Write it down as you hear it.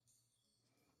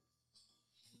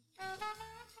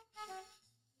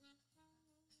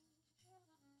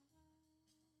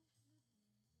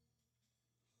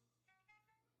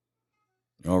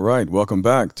All right, welcome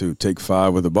back to Take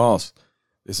 5 with the Boss.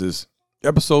 This is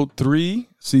episode 3,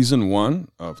 season 1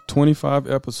 of 25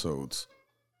 episodes.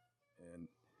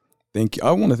 And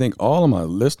I want to thank all of my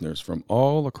listeners from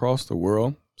all across the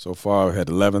world. So far, I've had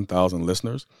 11,000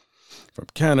 listeners from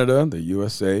Canada, the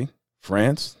USA,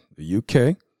 France, the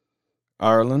UK,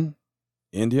 Ireland,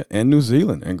 India, and New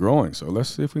Zealand, and growing. So let's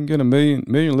see if we can get a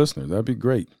million listeners. That'd be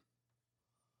great.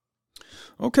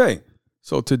 Okay,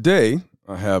 so today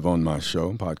I have on my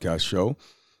podcast show,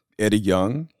 Eddie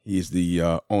Young. He's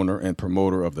the owner and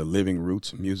promoter of the Living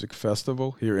Roots Music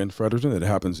Festival here in Fredericton. It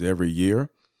happens every year.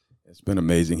 It's been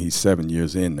amazing. He's 7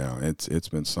 years in now. It's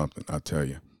been something, I tell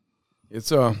you.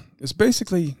 It's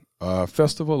basically a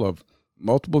festival of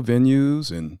multiple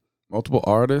venues and multiple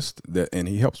artists, and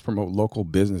he helps promote local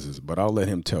businesses, but I'll let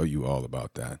him tell you all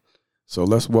about that. So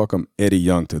let's welcome Eddie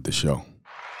Young to the show.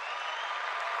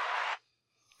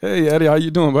 Hey, Eddie, how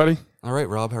you doing, buddy? All right,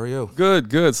 Rob, how are you?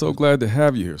 Good. So glad to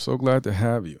have you here. So glad to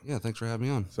have you. Yeah, thanks for having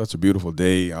me on. Such a beautiful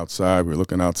day outside. We're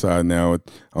looking outside now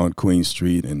on Queen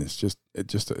Street, and it's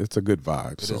a good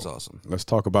vibe. It is awesome. Let's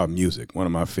talk about music, one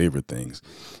of my favorite things.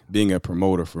 Being a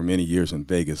promoter for many years in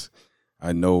Vegas,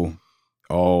 I know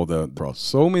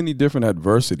so many different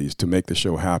adversities to make the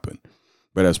show happen.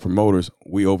 But as promoters,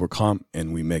 we overcome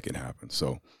and we make it happen.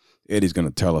 So Eddie's going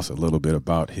to tell us a little bit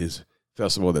about his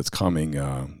festival that's coming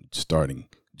starting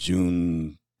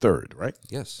June 3rd, right?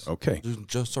 Yes. Okay. June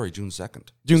 2nd. June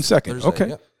 2nd. Thursday, okay.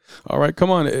 Yep. All right. Come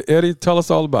on, Eddie. Tell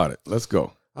us all about it. Let's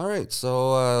go. All right.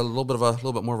 So a little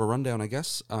bit more of a rundown, I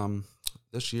guess.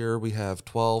 This year we have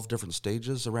 12 different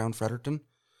stages around Fredericton,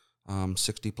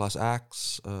 60 plus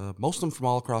acts, most of them from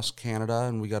all across Canada,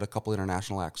 and we got a couple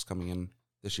international acts coming in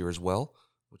this year as well,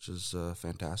 which is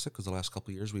fantastic because the last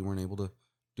couple of years we weren't able to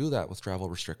do that with travel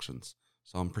restrictions.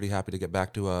 So I'm pretty happy to get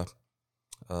back to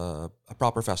a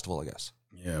proper festival, I guess.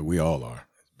 Yeah, we all are.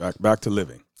 Back to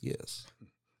living. Yes.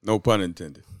 No pun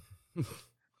intended.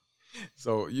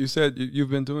 So you said you've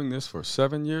been doing this for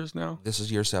 7 years now? This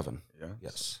is year 7. Yeah.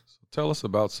 Yes. So tell us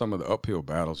about some of the uphill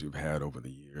battles you've had over the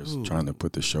years trying to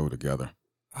put the show together.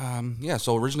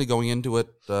 So originally going into it,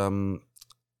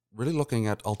 really looking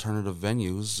at alternative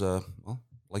venues,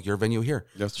 like your venue here.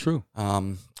 That's true.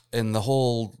 And the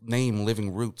whole name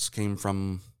Living Roots came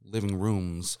from living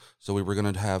rooms, so we were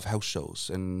going to have house shows.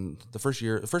 And the first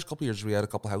couple of years, we had a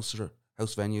couple house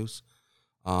venues,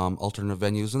 alternative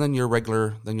venues, and then your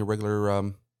regular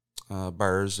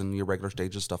bars and your regular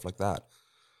stages, stuff like that.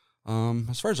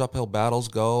 As far as uphill battles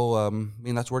go,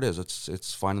 that's where it is.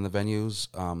 It's finding the venues,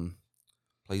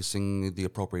 placing the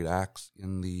appropriate acts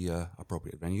in the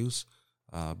appropriate venues,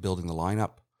 building the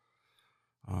lineup,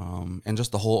 and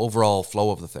just the whole overall flow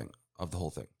of the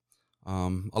whole thing.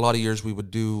 A lot of years we would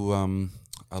do a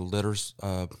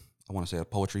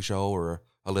poetry show or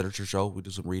a literature show. We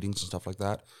do some readings and stuff like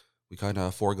that. We kind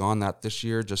of foregone that this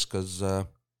year just because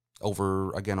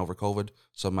over COVID,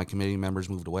 some of my committee members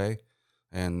moved away,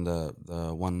 and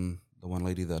the one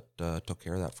lady that took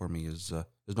care of that for me is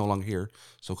no longer here,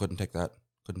 so couldn't take that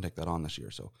on this year.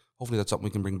 So hopefully that's something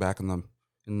we can bring back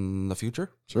in the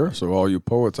future. Sure. So all you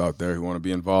poets out there who want to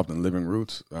be involved in Living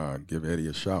Roots, give Eddie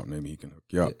a shout. Maybe he can hook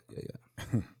you up.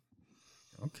 Yeah.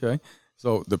 Okay.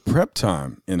 So the prep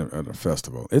time at a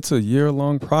festival, it's a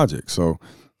year-long project. So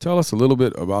tell us a little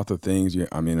bit about the things.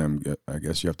 I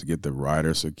guess you have to get the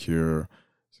rider secured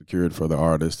for the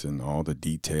artist and all the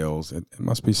details. It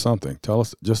must be something. Tell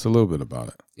us just a little bit about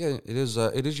it. Yeah, it is.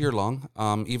 It is year-long.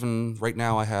 Even right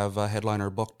now, I have a headliner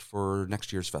booked for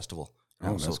next year's festival.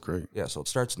 Oh, that's great. Yeah, so it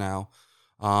starts now.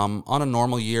 On a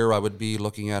normal year, I would be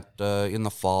looking at in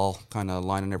the fall, kind of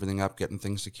lining everything up, getting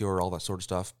things secure, all that sort of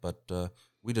stuff. But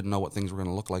we didn't know what things were going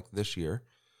to look like this year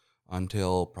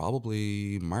until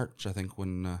probably March, I think,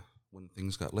 when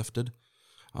things got lifted.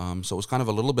 So it was kind of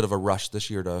a little bit of a rush this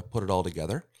year to put it all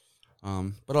together.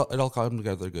 But it all came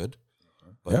together good.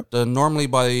 But normally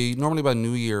by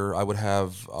New Year, I would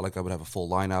have a full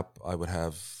lineup. I would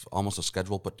have almost a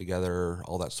schedule put together,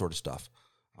 all that sort of stuff.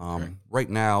 Right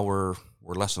now we're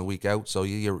less than a week out. So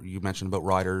you mentioned about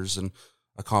riders and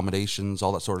accommodations,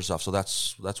 all that sort of stuff. So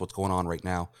that's what's going on right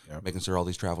now. Yep. Making sure all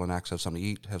these traveling acts have something to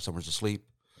eat, have somewhere to sleep,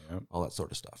 all that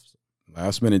sort of stuff.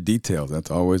 Last minute details.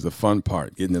 That's always the fun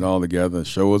part, getting it all together. The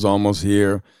show is almost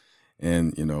here.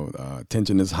 And,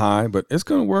 tension is high, but it's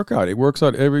going to work out. It works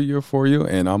out every year for you,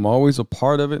 and I'm always a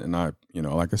part of it. And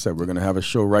like I said, we're going to have a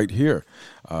show right here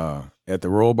at the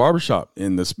Royal Barbershop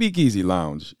in the Speakeasy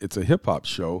Lounge. It's a hip-hop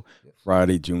show,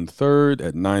 Friday, June 3rd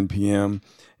at 9 p.m.,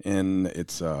 and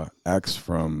it's acts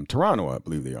from Toronto, I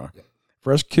believe they are. Yeah.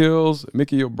 Fresh Kills,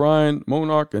 Mickey O'Brien,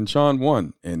 Monarch, and Sean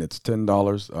One, and it's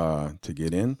 $10 to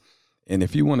get in. And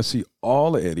if you want to see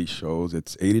all of Eddie's shows,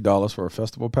 it's $80 for a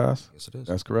festival pass. Yes, it is.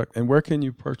 That's correct. And where can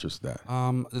you purchase that?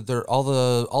 They're all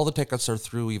the tickets are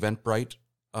through Eventbrite.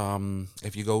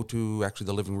 If you go to actually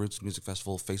the Living Roots Music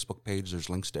Festival Facebook page, there's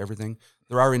links to everything.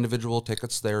 There are individual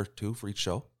tickets there too for each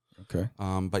show. Okay.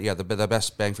 But yeah, the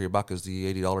best bang for your buck is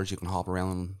the $80. You can hop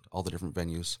around all the different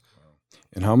venues.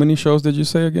 And how many shows did you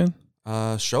say again?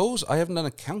 Shows, I haven't done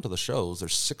a count of the shows.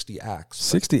 There's 60 acts.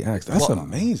 60 acts. That's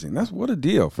amazing. That's what a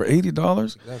deal for $80.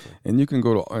 Exactly. And you can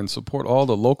go to and support all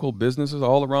the local businesses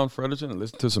all around Fredericton and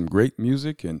listen to some great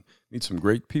music and meet some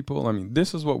great people. I mean,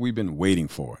 this is what we've been waiting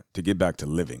for, to get back to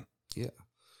living. Yeah.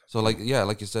 So like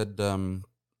you said,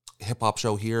 hip hop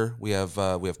show here. We have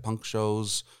punk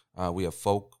shows. We have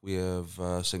folk. We have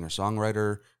singer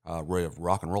songwriter. We have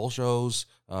rock and roll shows.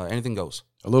 Anything goes.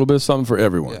 A little bit of something for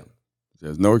everyone. Yeah.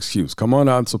 There's no excuse. Come on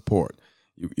out and support.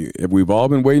 We've all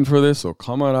been waiting for this, so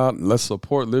come on out and let's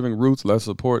support Living Roots. Let's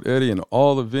support Eddie and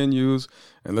all the venues,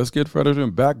 and let's get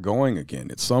Fredericton back going again.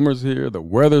 It's summer's here. The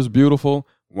weather's beautiful.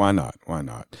 Why not? Why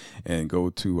not? And go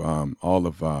to all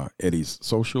of Eddie's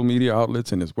social media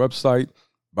outlets and his website,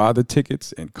 buy the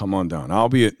tickets, and come on down. I'll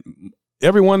be at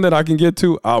everyone that I can get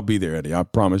to. I'll be there, Eddie. I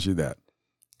promise you that.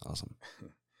 Awesome.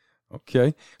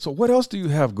 Okay. So what else do you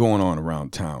have going on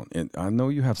around town? And I know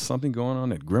you have something going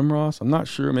on at Grimross. I'm not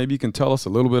sure. Maybe you can tell us a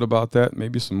little bit about that.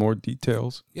 Maybe some more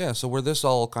details. Yeah. So where this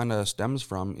all kind of stems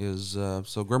from is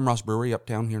so Grimross Brewery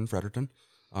uptown here in Fredericton.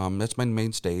 That's my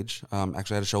main stage.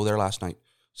 Actually, I had a show there last night.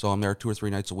 So I'm there 2 or 3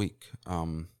 nights a week,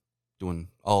 doing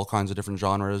all kinds of different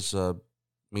genres.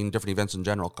 Different events in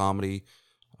general, comedy.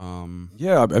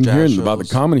 Yeah, I'm hearing about the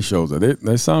comedy shows.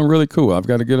 They sound really cool. I've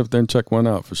got to get up there and check one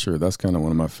out for sure. That's kind of one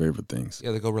of my favorite things.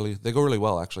 Yeah, they go really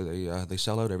well. Actually, they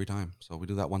sell out every time. So we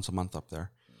do that once a month up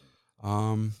there.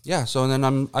 So and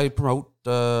then I promote.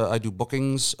 I do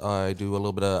bookings. I do a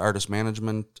little bit of artist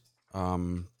management,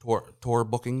 tour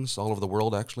bookings all over the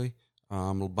world. Actually,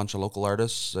 a bunch of local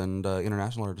artists and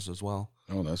international artists as well.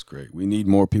 Oh, that's great. We need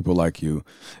more people like you.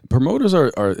 Promoters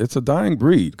are it's a dying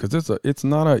breed because it's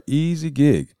not an easy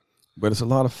gig, but it's a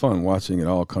lot of fun watching it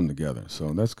all come together.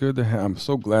 So that's good to have. I'm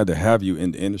so glad to have you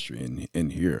in the industry and in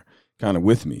here kind of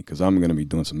with me because I'm going to be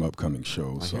doing some upcoming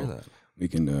shows. I hear that. We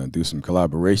can do some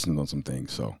collaborations on some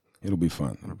things. So it'll be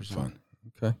fun. 100%. It'll be fun.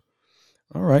 Okay.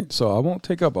 All right. So I won't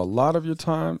take up a lot of your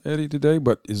time, Eddie, today,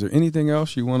 but is there anything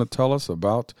else you want to tell us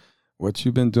about what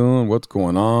you've been doing, what's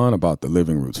going on about the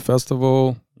Living Roots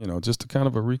Festival, just a kind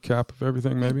of a recap of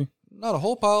everything maybe? Not a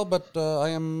whole pile, but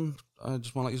I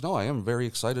just want to let you know, I am very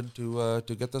excited to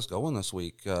get this going this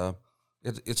week.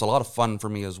 It's a lot of fun for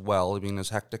me as well. I mean, as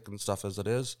hectic and stuff as it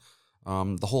is.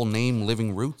 The whole name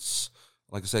Living Roots,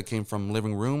 like I said, came from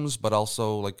living rooms, but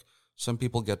also like some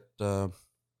people get the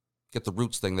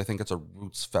roots thing. They think it's a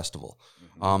roots festival.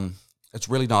 Mm-hmm. It's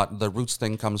really not. The roots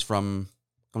thing comes from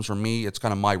me. It's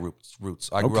kind of my roots.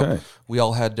 I grew up. We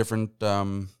all had different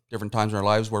times in our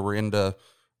lives where we're into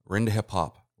hip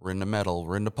hop, we're into metal,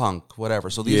 we're into punk, whatever.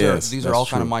 So these are all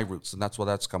kind of my roots, and that's where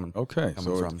that's coming. Okay,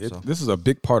 from. This is a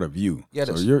big part of you. Yeah,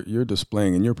 so you're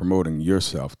displaying and you're promoting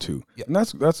yourself too. Yeah. And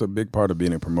that's a big part of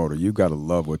being a promoter. You got to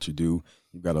love what you do.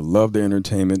 You got to love the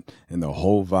entertainment and the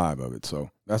whole vibe of it.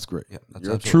 So that's great. Yeah,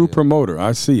 you're a true promoter.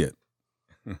 I see it.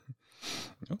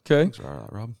 Okay. Thanks for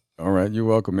that, Rob. All right, you're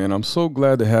welcome, man. I'm so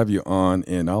glad to have you on,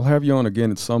 and I'll have you on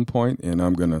again at some point, and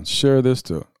I'm going to share this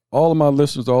to all of my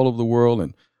listeners all over the world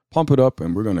and pump it up,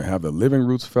 and we're going to have the Living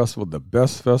Roots Festival, the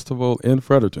best festival in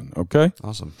Fredericton, okay?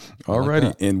 Awesome. All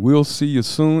righty, and we'll see you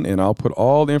soon, and I'll put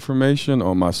all the information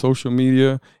on my social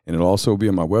media, and it'll also be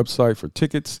on my website for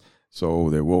tickets, so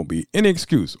there won't be any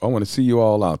excuse. I want to see you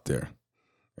all out there.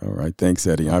 All right, thanks,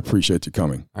 Eddie. I appreciate you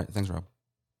coming. All right, thanks, Rob.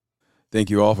 Thank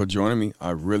you all for joining me. I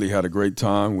really had a great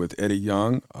time with Eddie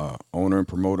Young, owner and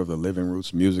promoter of the Living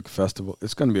Roots Music Festival.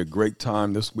 It's going to be a great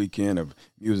time this weekend of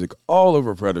music all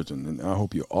over Fredericton, and I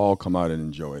hope you all come out and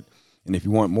enjoy it. And if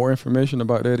you want more information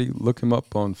about Eddie, look him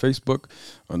up on Facebook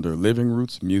under Living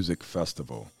Roots Music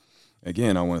Festival.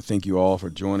 Again, I want to thank you all for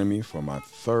joining me for my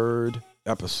 3rd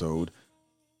episode,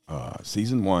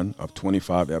 season 1 of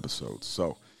 25 episodes.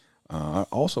 So I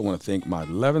also want to thank my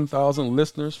 11,000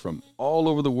 listeners from all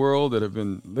over the world that have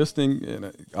been listening,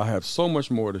 and I have so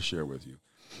much more to share with you.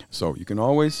 So you can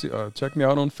always check me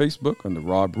out on Facebook under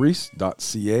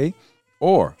robreese.ca,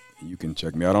 or you can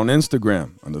check me out on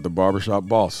Instagram under The Barbershop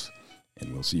Boss,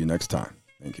 and we'll see you next time.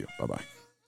 Thank you. Bye-bye.